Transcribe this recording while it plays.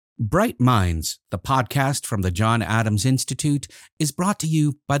Bright Minds, the podcast from the John Adams Institute, is brought to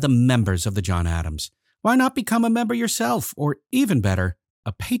you by the members of the John Adams. Why not become a member yourself, or even better,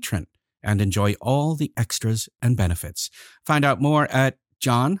 a patron, and enjoy all the extras and benefits? Find out more at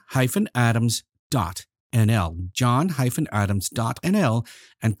john-adams.nl, john-adams.nl,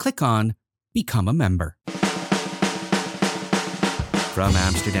 and click on Become a Member. From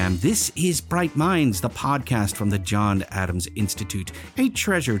Amsterdam, this is Bright Minds, the podcast from the John Adams Institute, a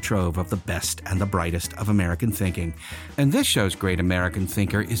treasure trove of the best and the brightest of American thinking. And this show's great American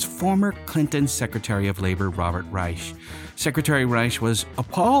thinker is former Clinton Secretary of Labor Robert Reich. Secretary Reich was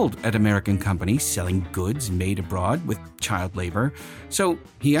appalled at American companies selling goods made abroad with child labor, so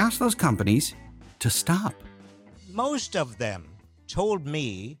he asked those companies to stop. Most of them told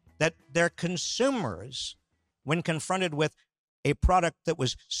me that their consumers, when confronted with a product that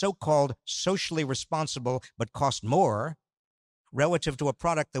was so-called socially responsible but cost more, relative to a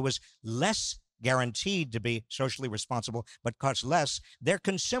product that was less guaranteed to be socially responsible but cost less, their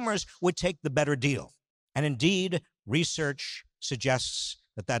consumers would take the better deal. And indeed, research suggests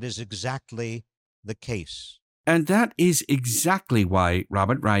that that is exactly the case. And that is exactly why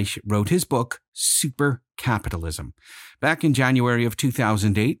Robert Reich wrote his book, Super Capitalism. Back in January of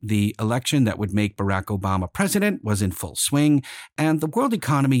 2008, the election that would make Barack Obama president was in full swing, and the world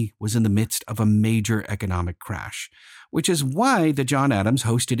economy was in the midst of a major economic crash, which is why the John Adams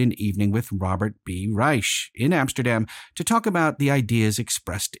hosted an evening with Robert B. Reich in Amsterdam to talk about the ideas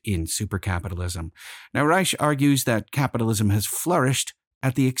expressed in Super Capitalism. Now, Reich argues that capitalism has flourished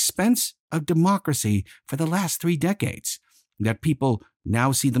at the expense of democracy for the last 3 decades, that people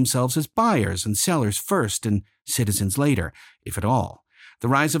now see themselves as buyers and sellers first and citizens later, if at all. The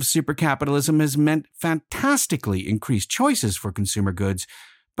rise of supercapitalism has meant fantastically increased choices for consumer goods,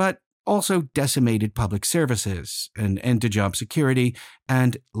 but also decimated public services, an end to job security,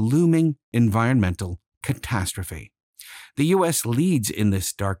 and looming environmental catastrophe. The U.S. leads in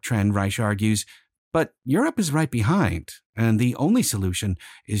this dark trend, Reich argues, but Europe is right behind, and the only solution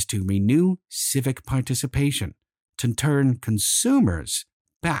is to renew civic participation, to turn consumers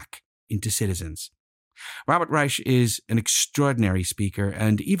back into citizens. Robert Reich is an extraordinary speaker,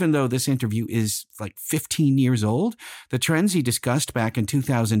 and even though this interview is like 15 years old, the trends he discussed back in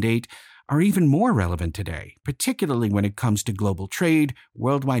 2008 are even more relevant today, particularly when it comes to global trade,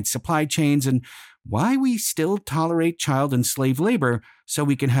 worldwide supply chains, and why we still tolerate child and slave labor so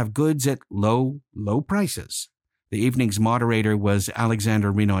we can have goods at low prices. The evening's moderator was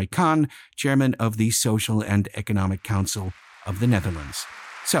Alexander Renoy Kahn, chairman of the Social and Economic Council of the Netherlands.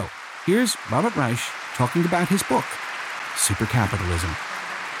 So, here's Robert Reich talking about his book, Super Capitalism.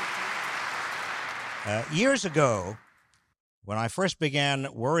 Years ago, when I first began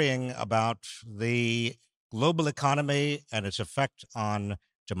worrying about the global economy and its effect on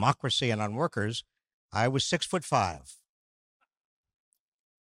democracy and on workers, I was 6'5".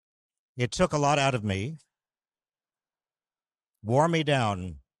 It took a lot out of me, wore me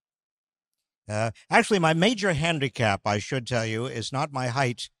down. Actually, my major handicap, I should tell you, is not my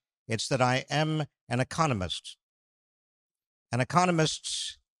height. It's that I am an economist. An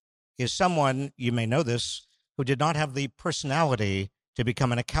economist is someone, you may know this, who did not have the personality to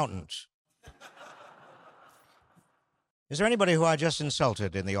become an accountant. Is there anybody who I just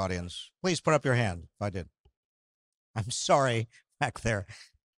insulted in the audience? Please put up your hand if I did. I'm sorry back there.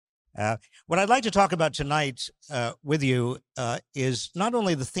 What I'd like to talk about tonight with you is not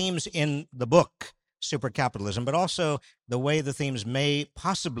only the themes in the book, Super Capitalism, but also the way the themes may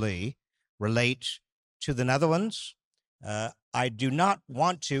possibly relate to the Netherlands. I do not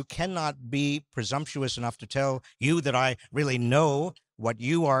want to, cannot be presumptuous enough to tell you that I really know what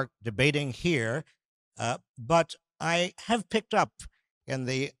you are debating here, but I have picked up in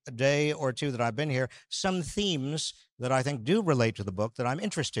the day or two that I've been here some themes that I think do relate to the book that I'm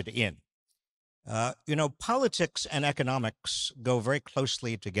interested in. Politics and economics go very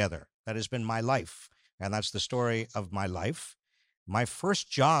closely together. That has been my life, and that's the story of my life. My first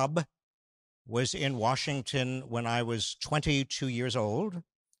job was in Washington when I was 22 years old.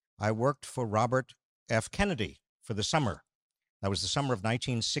 I worked for Robert F. Kennedy for the summer. That was the summer of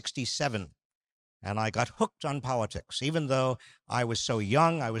 1967. And I got hooked on politics. Even though I was so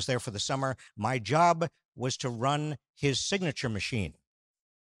young, I was there for the summer. My job was to run his signature machine.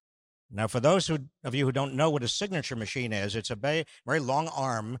 Now, for those of you who don't know what a signature machine is, it's a very long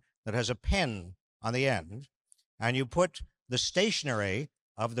arm that has a pen on the end, and you put the stationery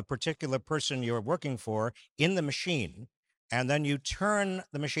of the particular person you're working for in the machine, and then you turn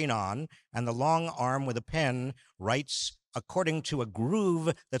the machine on, and the long arm with a pen writes, according to a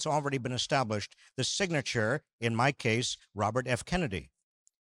groove that's already been established, the signature, in my case, Robert F. Kennedy.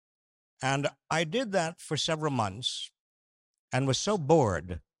 And I did that for several months and was so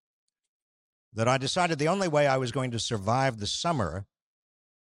bored that I decided the only way I was going to survive the summer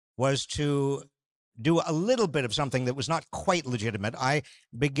was to do a little bit of something that was not quite legitimate. I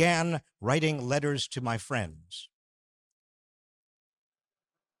began writing letters to my friends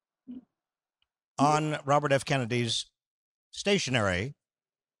on Robert F. Kennedy's stationery.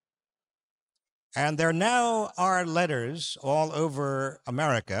 And there now are letters all over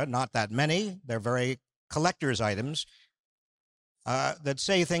America, not that many. They're very collector's items that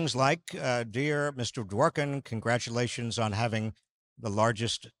say things like, Dear Mr. Dworkin, congratulations on having the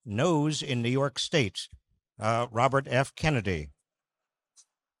largest nose in New York State, Robert F. Kennedy.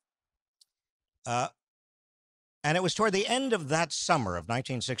 And it was toward the end of that summer of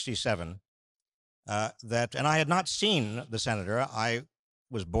 1967 and I had not seen the senator. I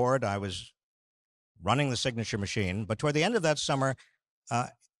was bored. I was running the signature machine. But toward the end of that summer,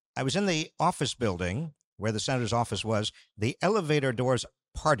 I was in the office building where the senator's office was. The elevator doors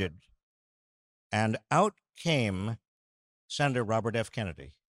parted, and out came Senator Robert F.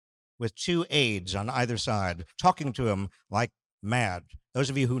 Kennedy with two aides on either side, talking to him like mad. Those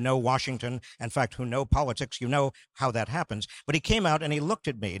of you who know Washington, in fact, who know politics, you know how that happens. But he came out and he looked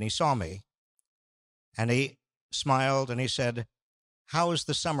at me and he saw me and he smiled and he said, "How's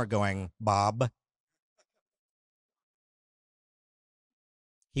the summer going, Bob?"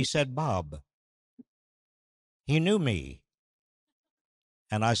 He said, "Bob." He knew me.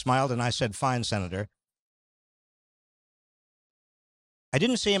 And I smiled and I said, "Fine, Senator." I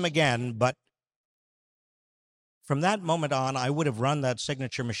didn't see him again, but from that moment on, I would have run that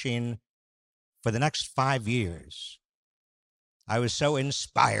signature machine for the next 5 years. I was so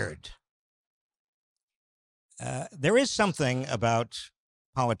inspired. There is something about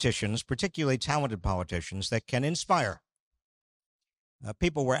politicians, particularly talented politicians, that can inspire.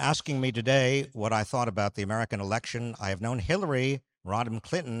 People were asking me today what I thought about the American election. I have known Hillary Rodham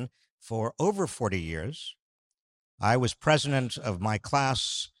Clinton for over 40 years. I was president of my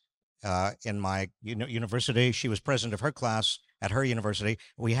class in my university. She was president of her class at her university.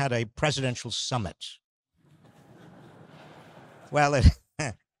 We had a presidential summit. Well,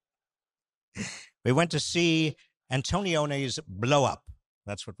 we went to see Antonioni's blow up.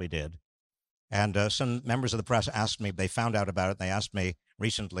 That's what we did. And some members of the press asked me, they found out about it. They asked me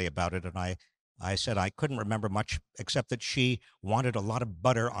recently about it. And I said I couldn't remember much except that she wanted a lot of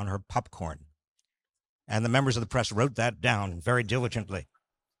butter on her popcorn. And the members of the press wrote that down very diligently.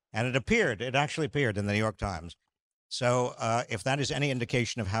 And it actually appeared in the New York Times. So if that is any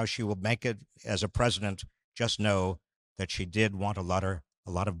indication of how she will make it as a president, just know that she did want a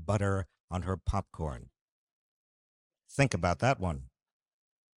lot of butter on her popcorn. Think about that one.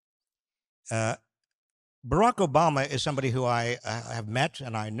 Barack Obama is somebody who I have met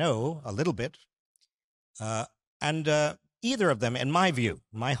and I know a little bit. And either of them, in my view,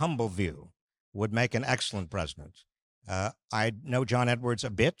 my humble view, would make an excellent president. I know John Edwards a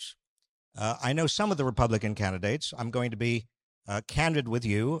bit. I know some of the Republican candidates. I'm going to be candid with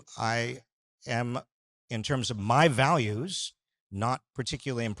you. I am, in terms of my values, not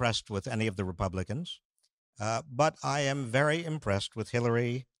particularly impressed with any of the Republicans. But I am very impressed with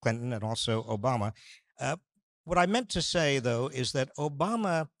Hillary Clinton and also Obama. What I meant to say, though, is that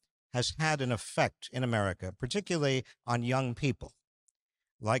Obama has had an effect in America, particularly on young people,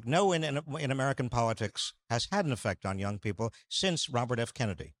 like no one in American politics has had an effect on young people since Robert F.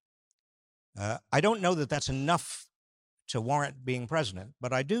 Kennedy. I don't know that that's enough to warrant being president,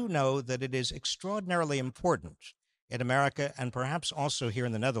 but I do know that it is extraordinarily important in America and perhaps also here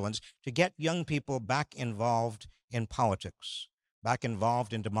in the Netherlands to get young people back involved in politics, back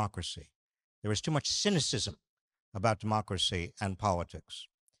involved in democracy. There is too much cynicism about democracy and politics.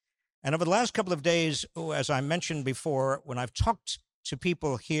 And over the last couple of days, as I mentioned before, when I've talked to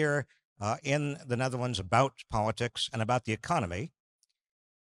people here in the Netherlands about politics and about the economy,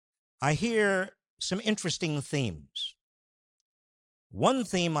 I hear some interesting themes. One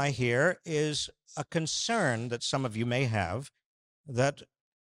theme I hear is a concern that some of you may have that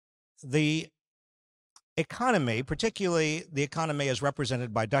the economy, particularly the economy as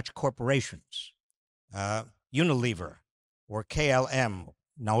represented by Dutch corporations, Unilever or KLM,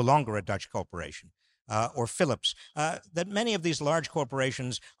 no longer a Dutch corporation, or Philips, that many of these large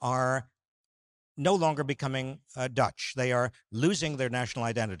corporations are no longer becoming Dutch. They are losing their national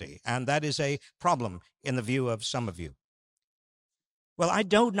identity, and that is a problem in the view of some of you. Well, I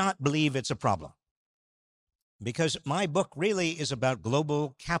do not believe it's a problem, because my book really is about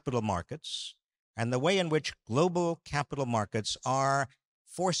global capital markets and the way in which global capital markets are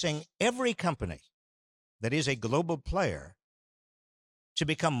forcing every company that is a global player to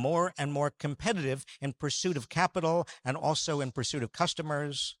become more and more competitive in pursuit of capital and also in pursuit of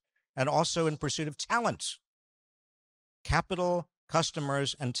customers and also in pursuit of talent. Capital,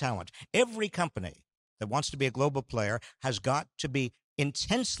 customers, and talent. Every company that wants to be a global player has got to be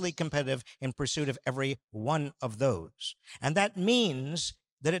intensely competitive in pursuit of every one of those. And that means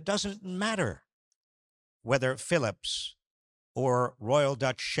that it doesn't matter whether Philips or Royal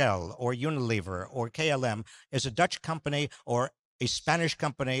Dutch Shell or Unilever or KLM is a Dutch company or a Spanish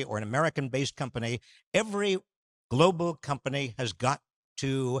company or an American-based company. Every global company has got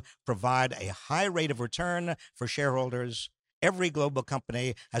to provide a high rate of return for shareholders. Every global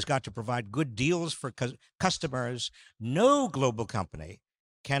company has got to provide good deals for customers. No global company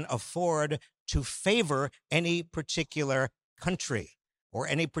can afford to favor any particular country or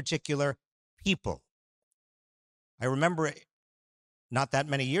any particular people. I remember not that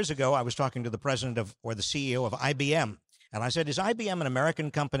many years ago, I was talking to the president of, or the CEO of IBM, and I said, "Is IBM an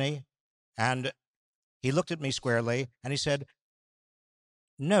American company?" And he looked at me squarely and he said,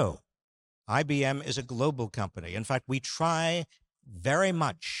 "No, IBM is a global company. In fact, we try very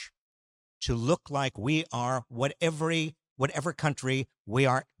much to look like we are whatever country we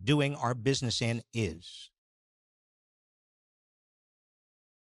are doing our business in is."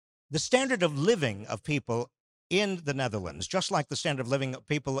 The standard of living of people in the Netherlands, just like the standard of living of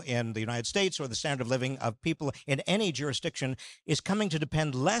people in the United States or the standard of living of people in any jurisdiction, is coming to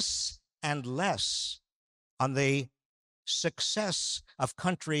depend less and less on the success of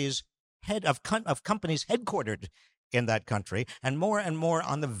companies headquartered in that country, and more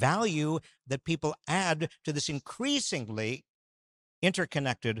on the value that people add to this increasingly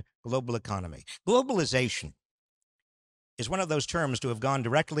interconnected global economy. Globalization is one of those terms to have gone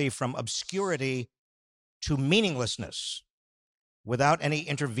directly from obscurity to meaninglessness without any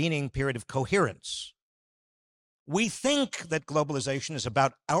intervening period of coherence. We think that globalization is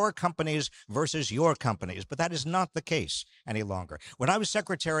about our companies versus your companies, but that is not the case any longer. When I was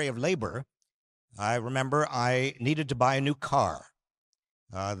Secretary of Labor, I remember I needed to buy a new car.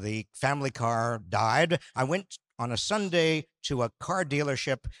 The family car died. I went on a Sunday to a car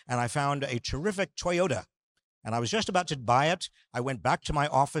dealership and I found a terrific Toyota. And I was just about to buy it. I went back to my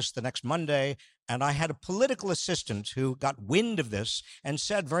office the next Monday, and I had a political assistant who got wind of this and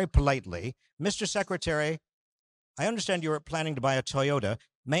said very politely, "Mr. Secretary, I understand you are planning to buy a Toyota.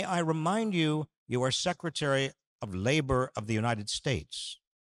 May I remind you, you are Secretary of Labor of the United States.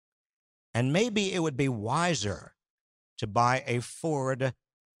 And maybe it would be wiser to buy a Ford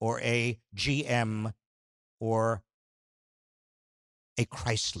or a GM or a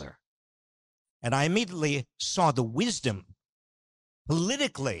Chrysler." And I immediately saw the wisdom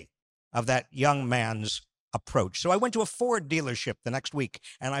politically of that young man's approach. So I went to a Ford dealership the next week,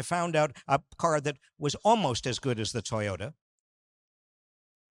 and I found out a car that was almost as good as the Toyota.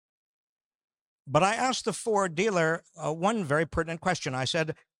 But I asked the Ford dealer one very pertinent question. I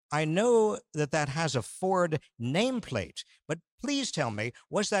said, "I know that that has a Ford nameplate, but please tell me,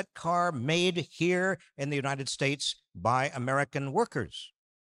 was that car made here in the United States by American workers?"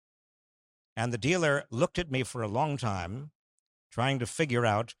 And the dealer looked at me for a long time, trying to figure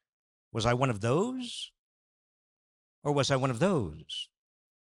out, was I one of those? Or was I one of those?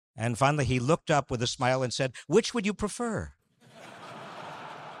 And finally, he looked up with a smile and said, "Which would you prefer?"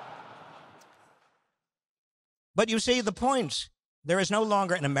 But you see the point. There is no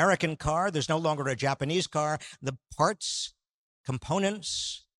longer an American car. There's no longer a Japanese car. The parts,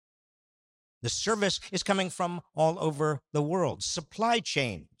 components, the service is coming from all over the world. Supply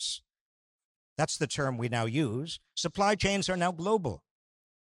chains. That's the term we now use. Supply chains are now global.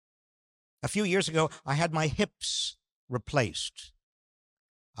 A few years ago, I had my hips replaced.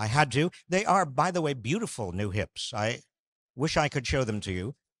 I had to. They are, by the way, beautiful new hips. I wish I could show them to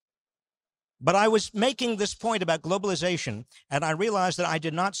you. But I was making this point about globalization, and I realized that I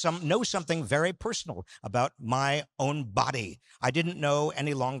did not know something very personal about my own body. I didn't know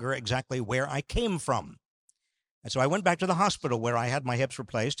any longer exactly where I came from. And so I went back to the hospital where I had my hips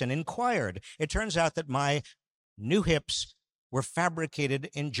replaced and inquired. It turns out that my new hips were fabricated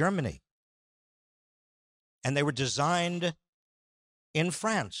in Germany, and they were designed in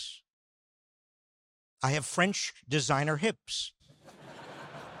France. I have French designer hips.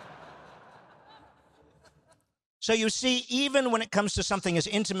 So you see, even when it comes to something as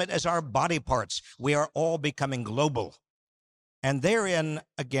intimate as our body parts, we are all becoming global. And therein,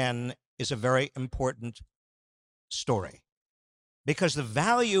 again, is a very important story. Because the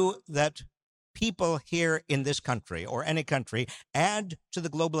value that people here in this country or any country add to the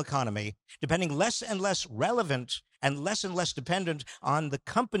global economy, becoming less and less relevant and less dependent on the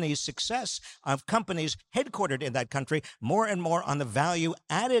company's success of companies headquartered in that country, more and more on the value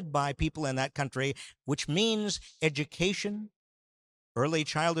added by people in that country, which means education, early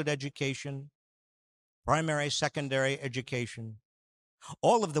childhood education, primary, secondary education.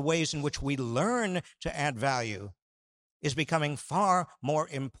 All of the ways in which we learn to add value is becoming far more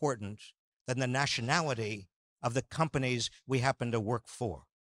important than the nationality of the companies we happen to work for.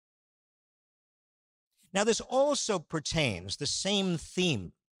 Now, this also pertains, the same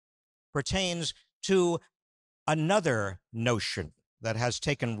theme pertains to another notion that has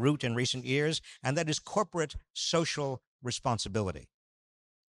taken root in recent years, and that is corporate social responsibility.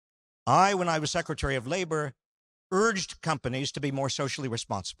 When I was Secretary of Labor, urged companies to be more socially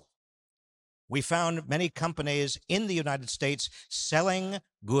responsible. We found many companies in the United States selling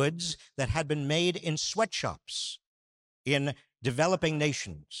goods that had been made in sweatshops in developing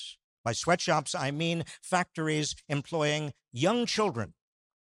nations. By sweatshops, I mean factories employing young children,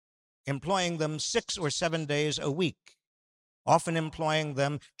 employing them 6 or 7 days a week, often employing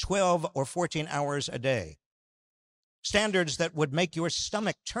them 12 or 14 hours a day. Standards that would make your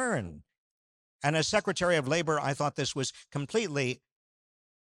stomach turn. And as Secretary of Labor, I thought this was completely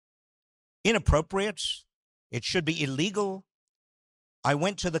inappropriate. It should be illegal. I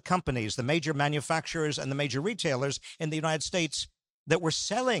went to the companies, the major manufacturers and the major retailers in the United States that were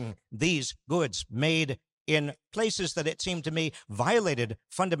selling these goods made in places that it seemed to me violated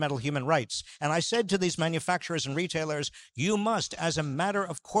fundamental human rights. And I said to these manufacturers and retailers, you must, as a matter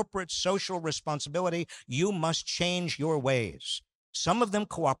of corporate social responsibility, you must change your ways. Some of them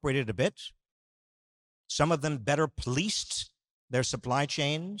cooperated a bit. Some of them better policed their supply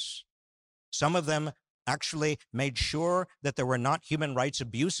chains. Some of them actually made sure that there were not human rights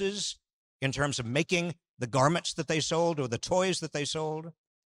abuses in terms of making the garments that they sold or the toys that they sold.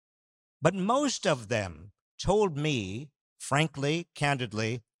 But most of them told me, frankly,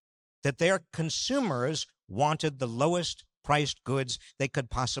 candidly, that their consumers wanted the lowest priced goods they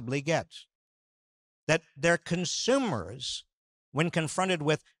could possibly get. That their consumers, when confronted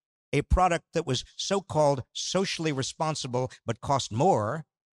with a product that was so-called socially responsible but cost more,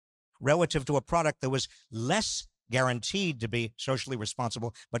 relative to a product that was less guaranteed to be socially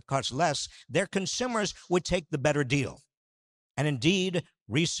responsible but cost less, their consumers would take the better deal. And indeed,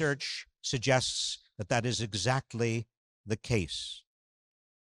 research suggests that that is exactly the case.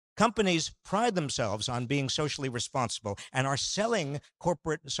 Companies pride themselves on being socially responsible and are selling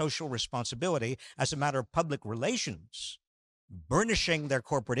corporate social responsibility as a matter of public relations, burnishing their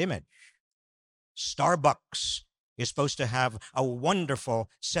corporate image. Starbucks is supposed to have a wonderful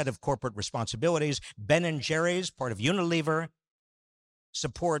set of corporate responsibilities. Ben & Jerry's, part of Unilever,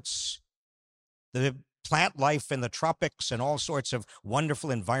 supports the plant life in the tropics and all sorts of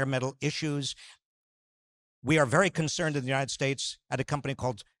wonderful environmental issues. We are very concerned in the United States at a company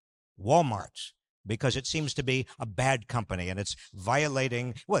called Walmart, because it seems to be a bad company and it's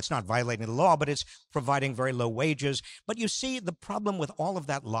violating, well, it's not violating the law, but it's providing very low wages. But you see, the problem with all of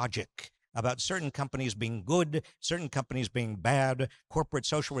that logic about certain companies being good, certain companies being bad, corporate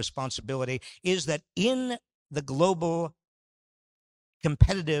social responsibility, is that in the global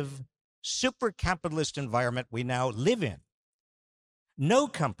competitive super capitalist environment we now live in, no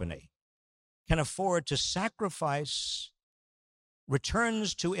company can afford to sacrifice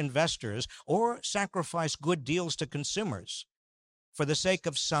returns to investors or sacrifice good deals to consumers for the sake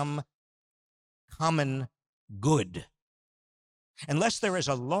of some common good. Unless there is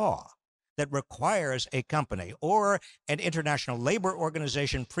a law that requires a company or an international labor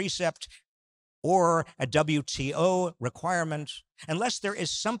organization precept or a WTO requirement, unless there is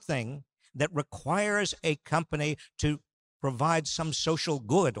something that requires a company to provide some social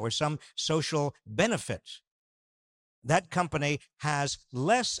good or some social benefit, that company has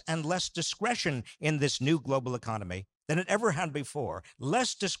less and less discretion in this new global economy than it ever had before,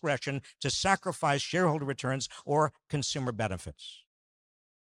 less discretion to sacrifice shareholder returns or consumer benefits.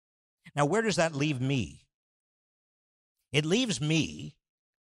 Now, where does that leave me? It leaves me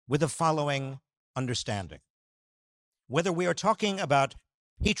with the following understanding. Whether we are talking about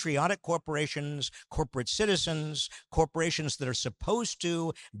patriotic corporations, corporate citizens, corporations that are supposed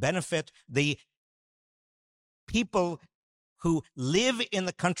to benefit the people who live in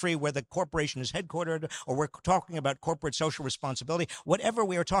the country where the corporation is headquartered, or we're talking about corporate social responsibility, whatever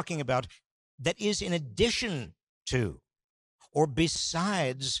we are talking about that is in addition to or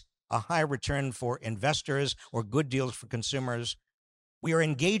besides a high return for investors or good deals for consumers, we are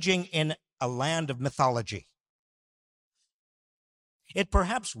engaging in a land of mythology. It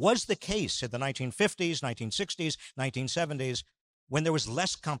perhaps was the case in the 1950s, 1960s, 1970s, when there was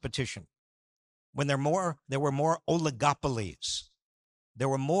less competition, when there were more oligopolies. There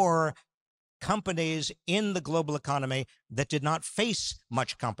were more companies in the global economy that did not face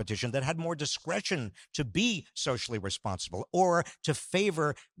much competition, that had more discretion to be socially responsible or to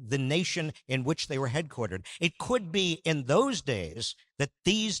favor the nation in which they were headquartered. It could be in those days that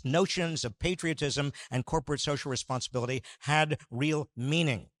these notions of patriotism and corporate social responsibility had real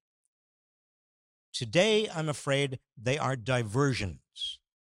meaning. Today, I'm afraid they are diversions.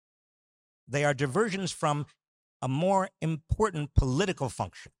 They are diversions from a more important political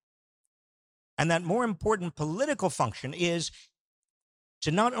function. And that more important political function is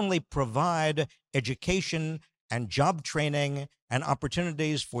to not only provide education and job training and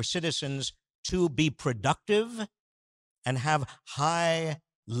opportunities for citizens to be productive and have high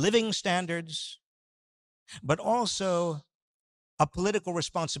living standards, but also a political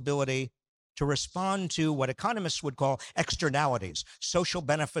responsibility to respond to what economists would call externalities, social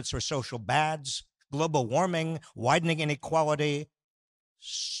benefits or social bads, global warming, widening inequality,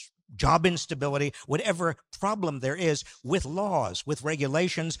 job instability, whatever problem there is with laws, with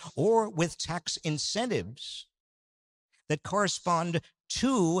regulations, or with tax incentives that correspond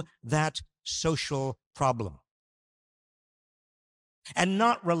to that social problem. And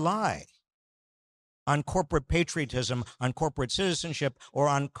not rely on corporate patriotism, on corporate citizenship, or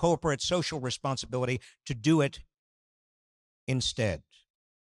on corporate social responsibility to do it instead.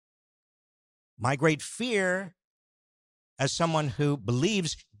 My great fear, as someone who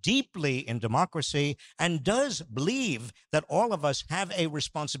believes deeply in democracy and does believe that all of us have a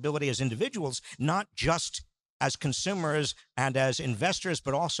responsibility as individuals, not just as consumers and as investors,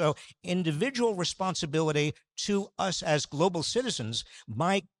 but also individual responsibility to us as global citizens,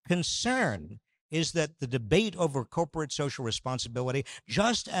 my concern is that the debate over corporate social responsibility,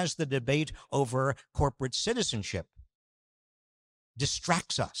 just as the debate over corporate citizenship,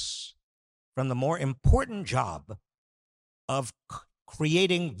 distracts us from the more important job of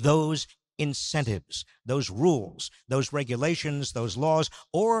creating those incentives, those rules, those regulations, those laws,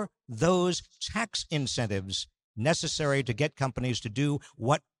 or those tax incentives necessary to get companies to do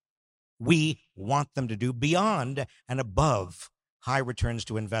what we want them to do beyond and above high returns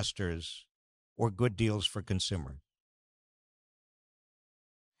to investors or good deals for consumers.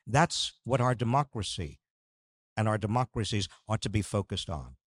 That's what our democracy and our democracies ought to be focused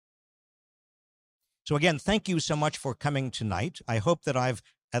on. So again, thank you so much for coming tonight. I hope that I've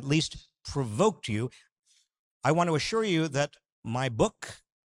at least provoked you. I want to assure you that my book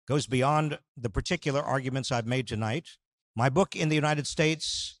goes beyond the particular arguments I've made tonight. My book in the United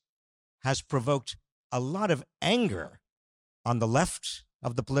States has provoked a lot of anger on the left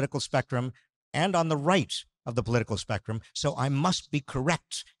of the political spectrum and on the right of the political spectrum, so I must be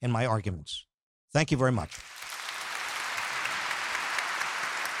correct in my arguments. Thank you very much.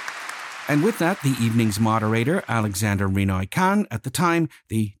 And with that, the evening's moderator, Alexander Renoy-Khan, at the time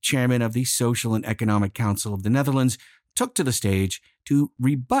the chairman of the Social and Economic Council of the Netherlands, took to the stage to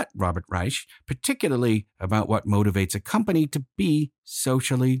rebut Robert Reich, particularly about what motivates a company to be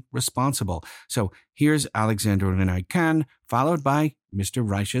socially responsible. So here's Alexander Renoy-Khan, followed by Mr.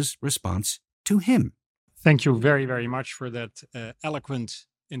 Reich's response to him. Thank you very, very much for that eloquent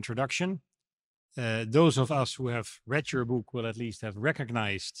introduction. Those of us who have read your book will at least have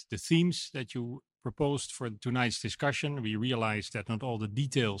recognized the themes that you proposed for tonight's discussion. We realize that not all the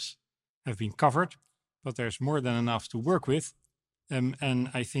details have been covered, but there's more than enough to work with. And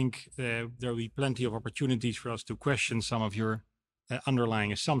I think there will be plenty of opportunities for us to question some of your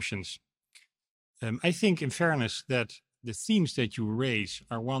underlying assumptions. I think, in fairness, that the themes that you raise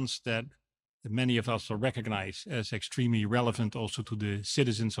are ones that many of us will recognize as extremely relevant also to the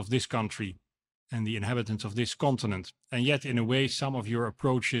citizens of this country and the inhabitants of this continent. And yet, in a way, some of your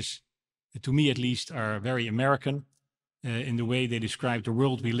approaches, to me at least, are very American in the way they describe the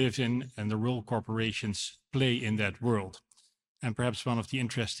world we live in and the role corporations play in that world. And perhaps one of the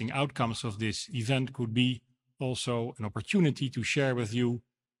interesting outcomes of this event could be also an opportunity to share with you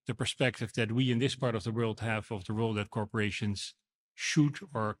the perspective that we in this part of the world have of the role that corporations should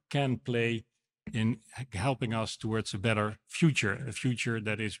or can play in helping us towards a better future, a future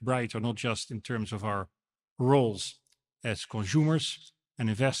that is brighter, not just in terms of our roles as consumers and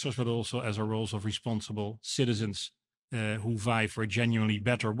investors, but also as our roles of responsible citizens who vie for a genuinely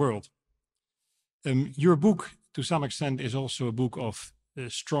better world. Your book, to some extent, is also a book of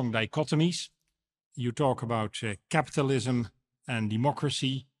strong dichotomies. You talk about capitalism and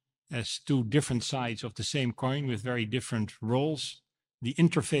democracy as two different sides of the same coin with very different roles. The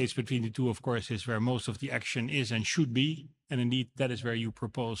interface between the two, of course, is where most of the action is and should be. And indeed, that is where you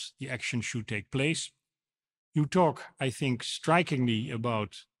propose the action should take place. You talk, I think, strikingly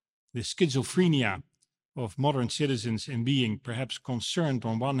about the schizophrenia of modern citizens in being perhaps concerned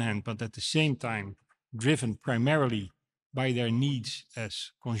on one hand, but at the same time driven primarily by their needs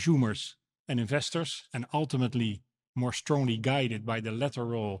as consumers and investors, and ultimately more strongly guided by the latter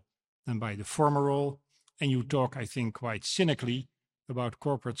role than by the former role. And you talk, I think, quite cynically about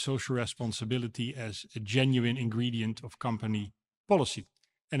corporate social responsibility as a genuine ingredient of company policy.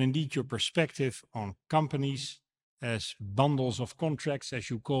 And indeed, your perspective on companies as bundles of contracts, as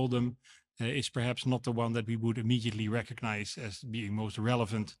you call them, is perhaps not the one that we would immediately recognize as being most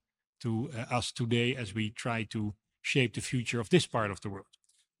relevant to us today as we try to shape the future of this part of the world.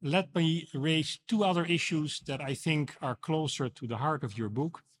 Let me raise two other issues that I think are closer to the heart of your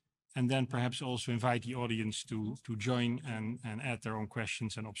book, and then perhaps also invite the audience to join and add their own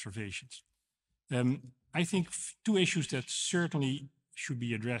questions and observations. I think two issues that certainly should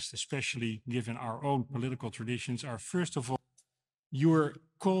be addressed, especially given our own political traditions, are first of all, your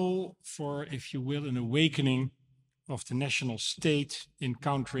call for, if you will, an awakening of the national state in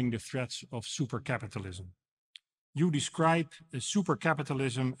countering the threats of supercapitalism. You describe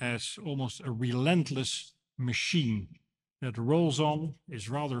supercapitalism as almost a relentless machine that rolls on, is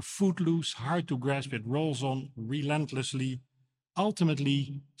rather footloose, hard to grasp. It rolls on relentlessly,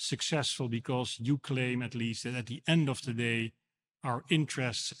 ultimately successful because you claim at least that at the end of the day, our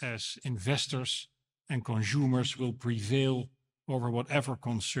interests as investors and consumers will prevail over whatever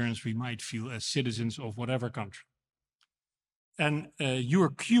concerns we might feel as citizens of whatever country. And your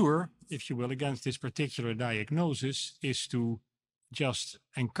cure, if you will, against this particular diagnosis is to just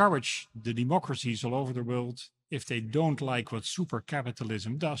encourage the democracies all over the world, if they don't like what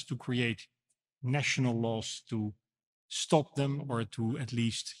supercapitalism does, to create national laws to stop them or to at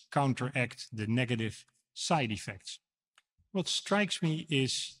least counteract the negative side effects. What strikes me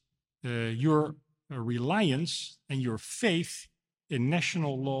is your reliance and your faith in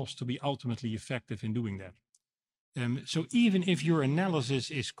national laws to be ultimately effective in doing that. So even if your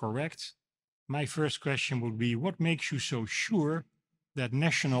analysis is correct, my first question would be, what makes you so sure that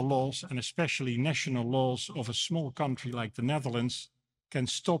national laws, and especially national laws of a small country like the Netherlands, can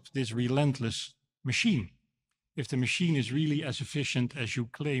stop this relentless machine, if the machine is really as efficient as you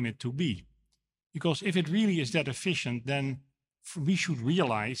claim it to be? Because if it really is that efficient, then we should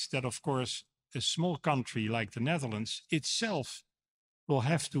realize that, of course, a small country like the Netherlands itself will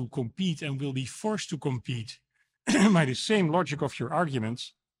have to compete and will be forced to compete by the same logic of your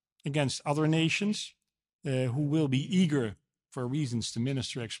arguments against other nations who will be eager, for reasons the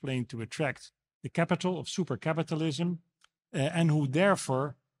minister explained, to attract the capital of supercapitalism and who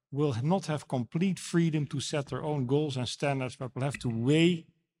therefore will not have complete freedom to set their own goals and standards, but will have to weigh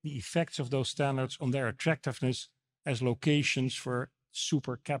the effects of those standards on their attractiveness as locations for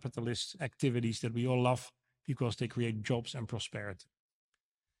super capitalist activities that we all love because they create jobs and prosperity.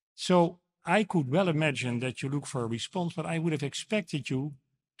 So I could well imagine that you look for a response, but I would have expected you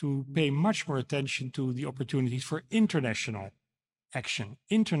to pay much more attention to the opportunities for international action,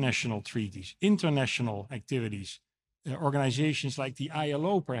 international treaties, international activities, organizations like the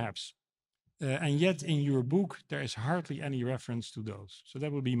ILO perhaps. And yet in your book, there is hardly any reference to those. So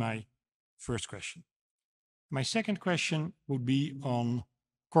that would be my first question. My second question would be on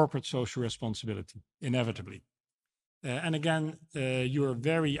corporate social responsibility, inevitably. And again, you're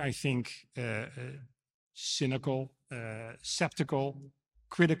very, I think, cynical, skeptical,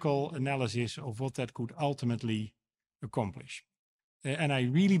 critical analysis of what that could ultimately accomplish. And I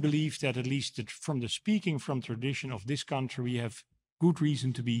really believe that at least from the speaking from tradition of this country, we have good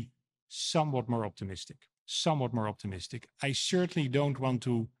reason to be somewhat more optimistic. I certainly don't want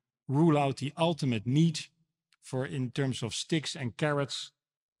to rule out the ultimate need for, in terms of sticks and carrots,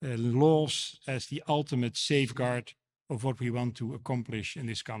 laws as the ultimate safeguard of what we want to accomplish in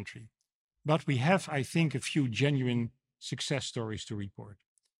this country. But we have, I think, a few genuine success stories to report.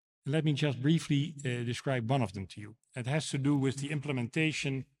 Let me just briefly describe one of them to you. It has to do with the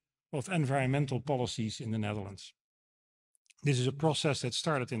implementation of environmental policies in the Netherlands. This is a process that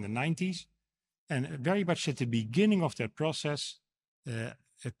started in the 90s, and very much at the beginning of that process,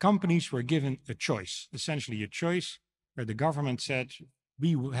 companies were given a choice, essentially a choice where the government said,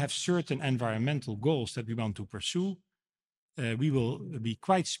 we will have certain environmental goals that we want to pursue. We will be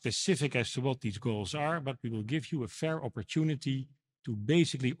quite specific as to what these goals are, but we will give you a fair opportunity to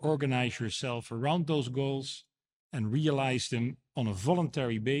basically organize yourself around those goals and realize them on a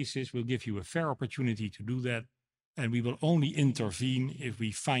voluntary basis. We'll give you a fair opportunity to do that, and we will only intervene if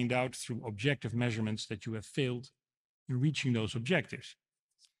we find out through objective measurements that you have failed in reaching those objectives.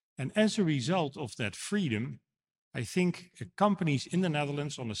 And as a result of that freedom, I think companies in the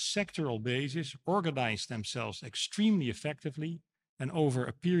Netherlands on a sectoral basis organize themselves extremely effectively and over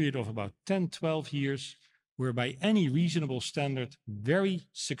a period of about 10, 12 years, were by any reasonable standard very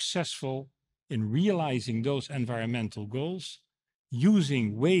successful in realizing those environmental goals,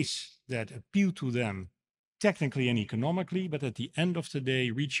 using ways that appeal to them technically and economically, but at the end of the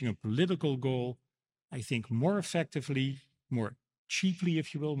day, reaching a political goal, I think, more effectively, more cheaply,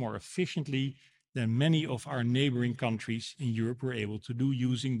 if you will, more efficiently than many of our neighboring countries in Europe were able to do,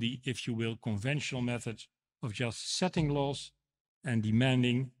 using the, if you will, conventional methods of just setting laws and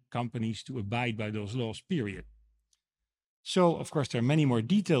demanding companies to abide by those laws, period. So, of course, there are many more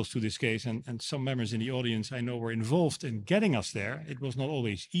details to this case, and some members in the audience I know were involved in getting us there. It was not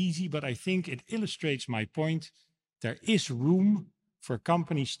always easy, but I think it illustrates my point. There is room for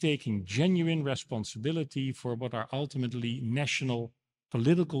companies taking genuine responsibility for what are ultimately national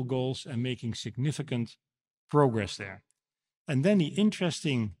political goals and making significant progress there. And then the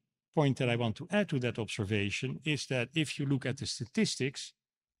interesting point that I want to add to that observation is that if you look at the statistics,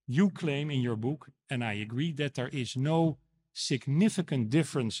 you claim in your book, and I agree, that there is no significant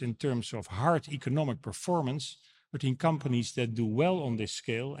difference in terms of hard economic performance between companies that do well on this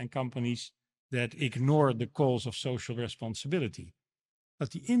scale and companies that ignore the calls of social responsibility.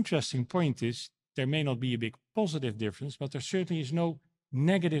 But the interesting point is there may not be a big positive difference, but there certainly is no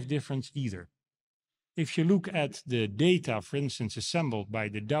negative difference either. If you look at the data, for instance, assembled by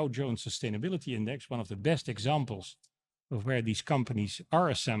the Dow Jones Sustainability Index, one of the best examples of where these companies are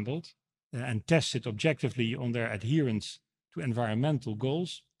assembled and tested objectively on their adherence to environmental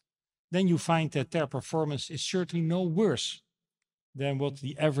goals, then you find that their performance is certainly no worse than what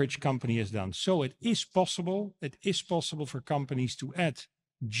the average company has done. So it is possible for companies to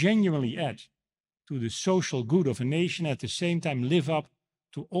genuinely add to the social good of a nation, at the same time live up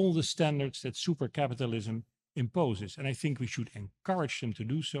to all the standards that super capitalism imposes. And I think we should encourage them to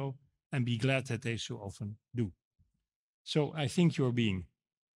do so and be glad that they so often do. So I think you're being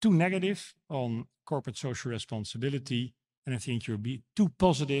too negative on corporate social responsibility, and I think you're being too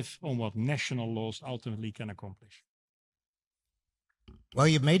positive on what national laws ultimately can accomplish. Well,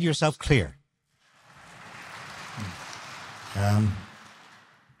 you've made yourself clear.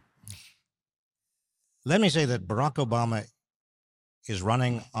 Let me say that Barack Obama is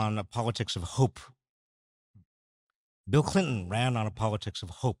running on a politics of hope. Bill Clinton ran on a politics of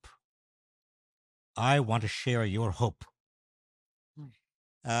hope. I want to share your hope.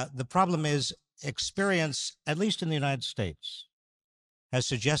 The problem is experience, at least in the United States, has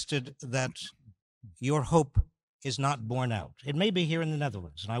suggested that your hope is not borne out. It may be here in the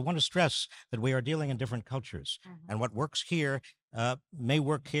Netherlands, and I want to stress that we are dealing in different cultures, and what works here may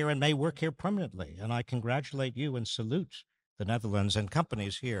work here and may work here permanently, and I congratulate you and salute the Netherlands and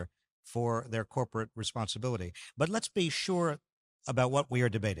companies here for their corporate responsibility. But let's be sure about what we are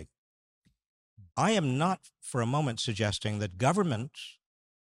debating. I am not for a moment suggesting that government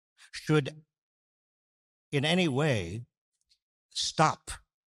should in any way stop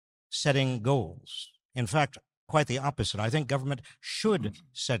setting goals. In fact, quite the opposite. I think government should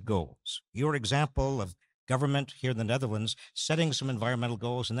set goals. Your example of government here in the Netherlands setting some environmental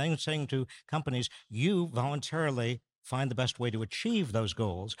goals and then saying to companies, you voluntarily find the best way to achieve those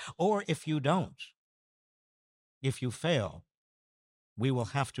goals, or if you don't, if you fail, we will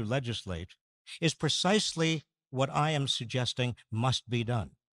have to legislate, is precisely what I am suggesting must be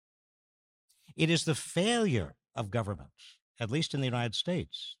done. It is the failure of government, at least in the United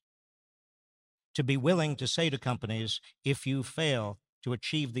States, to be willing to say to companies, if you fail to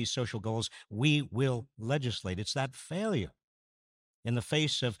achieve these social goals, we will legislate. It's that failure in the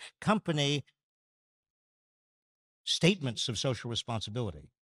face of company statements of social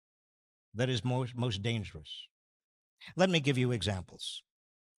responsibility that is most dangerous. Let me give you examples.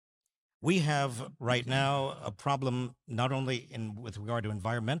 We have right now a problem not only with regard to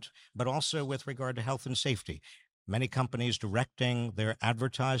environment, but also with regard to health and safety. Many companies directing their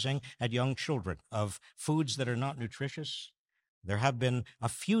advertising at young children of foods that are not nutritious. There have been a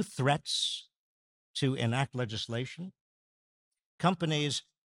few threats to enact legislation. Companies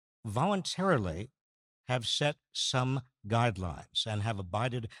voluntarily have set some guidelines and have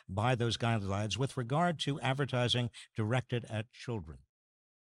abided by those guidelines with regard to advertising directed at children.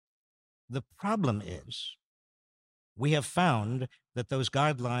 The problem is, we have found that those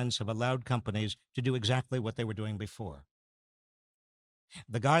guidelines have allowed companies to do exactly what they were doing before.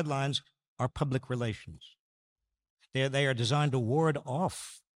 The guidelines are public relations. They are designed to ward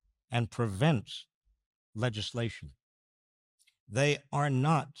off and prevent legislation. They are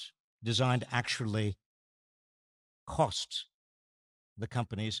not designed to actually cost the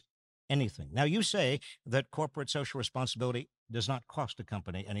companies anything. Now, you say that corporate social responsibility does not cost a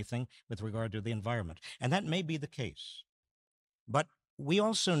company anything with regard to the environment, and that may be the case. But we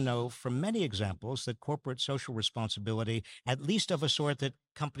also know from many examples that corporate social responsibility, at least of a sort that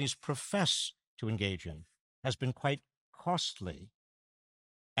companies profess to engage in, has been quite costly.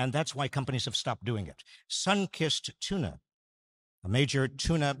 And that's why companies have stopped doing it. Sun-kissed tuna, a major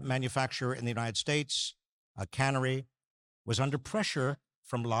tuna manufacturer in the United States, a cannery, was under pressure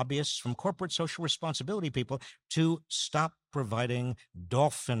from lobbyists, from corporate social responsibility people, to stop providing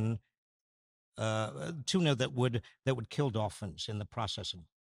dolphin tuna that would kill dolphins in the processing.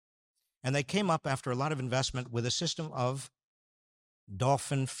 And they came up after a lot of investment with a system of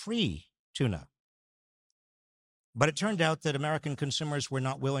dolphin-free tuna. But it turned out that American consumers were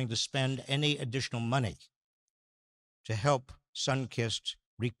not willing to spend any additional money to help Sunkist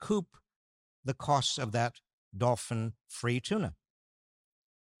recoup the costs of that dolphin-free tuna.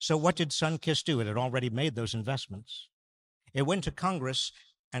 So what did Sunkist do? It had already made those investments. It went to Congress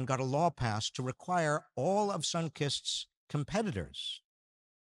and got a law passed to require all of Sunkist's competitors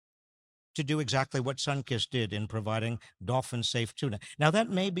to do exactly what Sunkist did in providing dolphin-safe tuna. Now, that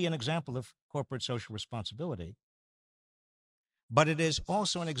may be an example of corporate social responsibility, but it is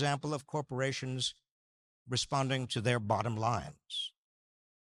also an example of corporations responding to their bottom lines.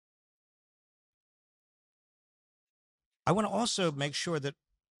 I want to also make sure that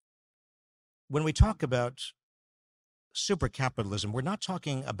when we talk about super capitalism, we're not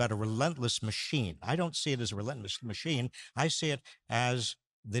talking about a relentless machine. I don't see it as a relentless machine. I see it as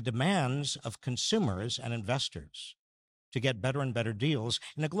the demands of consumers and investors to get better and better deals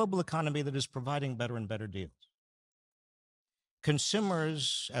in a global economy that is providing better and better deals.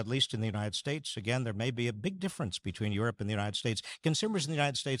 Consumers, at least in the United States, again, there may be a big difference between Europe and the United States. Consumers in the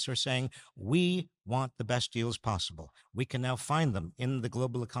United States are saying, we want the best deals possible. We can now find them in the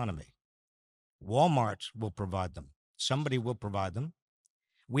global economy. Walmart will provide them. Somebody will provide them.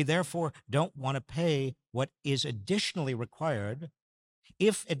 We therefore don't want to pay what is additionally required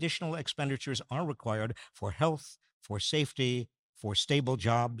if additional expenditures are required for health, for safety, for stable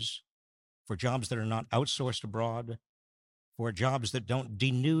jobs, for jobs that are not outsourced abroad, for jobs that don't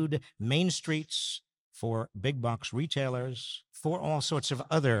denude main streets, for big box retailers, for all sorts of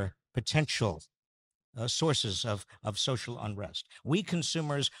other potential sources of social unrest. We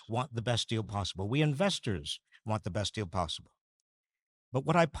consumers want the best deal possible. We investors want the best deal possible. But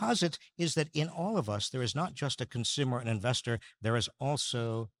what I posit is that in all of us, there is not just a consumer and investor, there is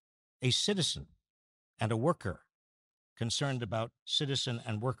also a citizen and a worker concerned about citizen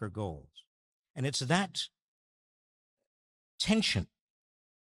and worker goals. And it's that tension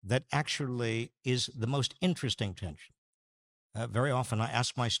that actually is the most interesting tension. Very often I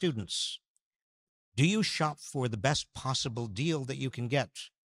ask my students, do you shop for the best possible deal that you can get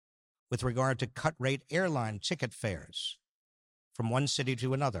with regard to cut-rate airline ticket fares from one city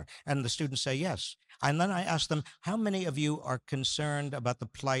to another? And the students say yes. And then I ask them, how many of you are concerned about the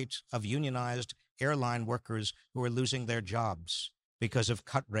plight of unionized airline workers who are losing their jobs because of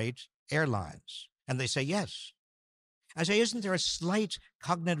cut-rate airlines? And they say yes. I say, isn't there a slight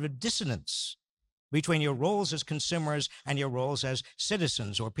cognitive dissonance between your roles as consumers and your roles as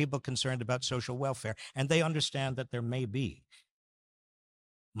citizens or people concerned about social welfare? And they understand that there may be.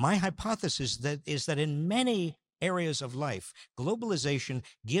 My hypothesis is that in many areas of life, globalization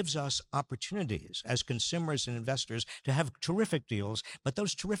gives us opportunities as consumers and investors to have terrific deals, but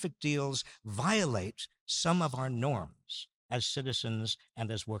those terrific deals violate some of our norms as citizens and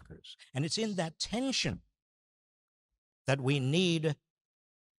as workers. And it's in that tension that we need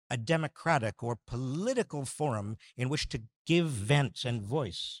a democratic or political forum in which to give vent and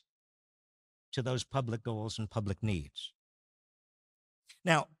voice to those public goals and public needs.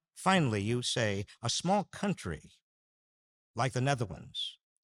 Now, finally, you say a small country like the Netherlands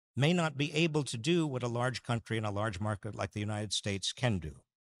may not be able to do what a large country in a large market like the United States can do.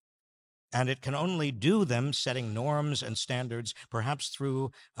 And it can only do them setting norms and standards, perhaps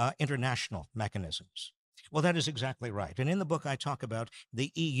through international mechanisms. Well, that is exactly right. And in the book, I talk about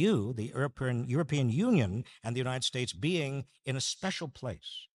the EU, the European Union, and the United States being in a special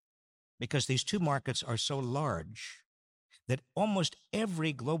place because these two markets are so large that almost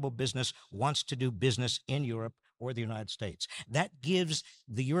every global business wants to do business in Europe or the United States. That gives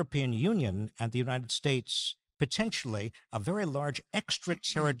the European Union and the United States potentially a very large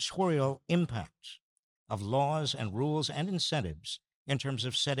extraterritorial impact of laws and rules and incentives in terms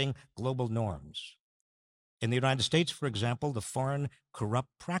of setting global norms. In the United States, for example, the Foreign Corrupt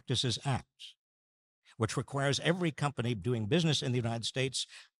Practices Act, which requires every company doing business in the United States,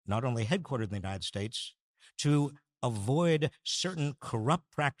 not only headquartered in the United States, to avoid certain corrupt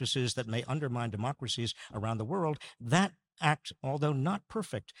practices that may undermine democracies around the world. That act, although not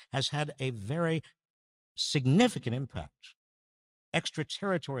perfect, has had a very significant impact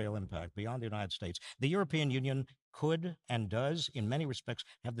extraterritorial impact beyond the United States, the European Union could and does, in many respects,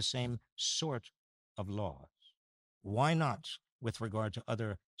 have the same sort of laws. Why not with regard to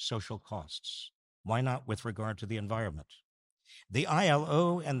other social costs? Why not with regard to the environment? The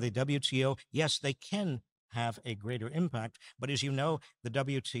ILO and the WTO, yes, they can have a greater impact, but as you know, the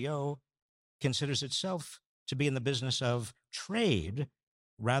WTO considers itself to be in the business of trade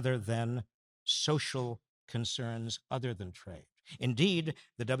rather than social concerns other than trade. Indeed,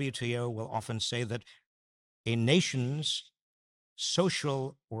 the WTO will often say that a nation's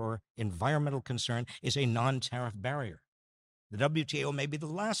social or environmental concern is a non-tariff barrier. The WTO may be the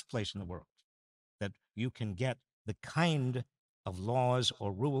last place in the world that you can get the kind of laws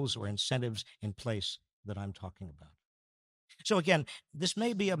or rules or incentives in place that I'm talking about. So again, this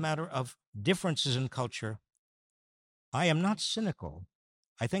may be a matter of differences in culture. I am not cynical.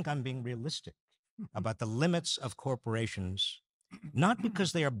 I think I'm being realistic about the limits of corporations, not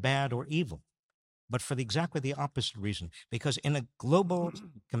because they are bad or evil, but for exactly the opposite reason. Because in a global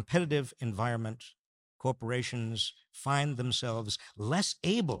competitive environment, corporations find themselves less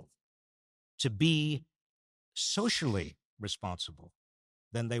able to be socially responsible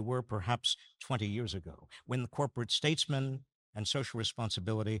than they were perhaps 20 years ago, when the corporate statesmen and social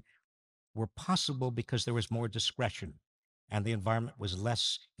responsibility were possible because there was more discretion and the environment was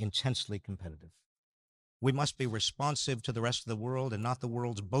less intensely competitive. We must be responsive to the rest of the world and not the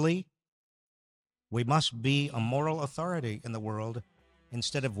world's bully. We must be a moral authority in the world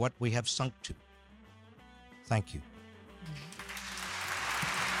instead of what we have sunk to. Thank you.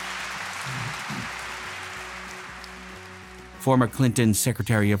 Former Clinton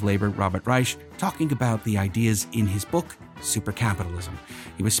Secretary of Labor Robert Reich talking about the ideas in his book, Super Capitalism.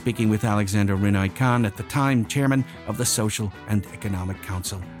 He was speaking with Alexander Renoy-Kahn, at the time chairman of the Social and Economic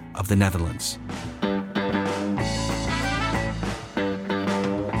Council of the Netherlands.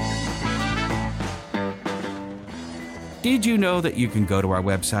 Did you know that you can go to our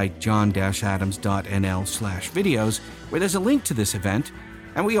website, john-adams.nl/videos, where there's a link to this event?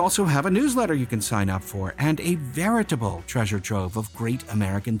 And we also have a newsletter you can sign up for, and a veritable treasure trove of great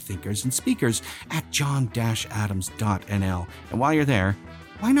American thinkers and speakers at john-adams.nl. And while you're there,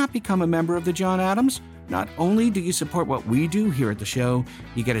 why not become a member of the John Adams? Not only do you support what we do here at the show,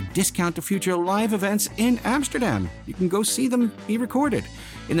 you get a discount to future live events in Amsterdam. You can go see them be recorded.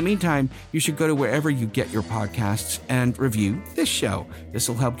 In the meantime, you should go to wherever you get your podcasts and review this show. This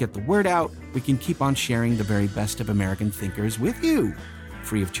will help get the word out. We can keep on sharing the very best of American thinkers with you,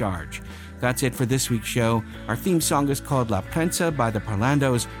 free of charge. That's it for this week's show. Our theme song is called La Prensa by the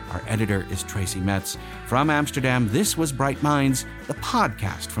Parlandos. Our editor is Tracy Metz. From Amsterdam, this was Bright Minds, the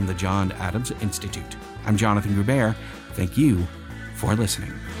podcast from the John Adams Institute. I'm Jonathan Gruber. Thank you for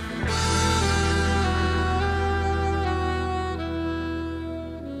listening.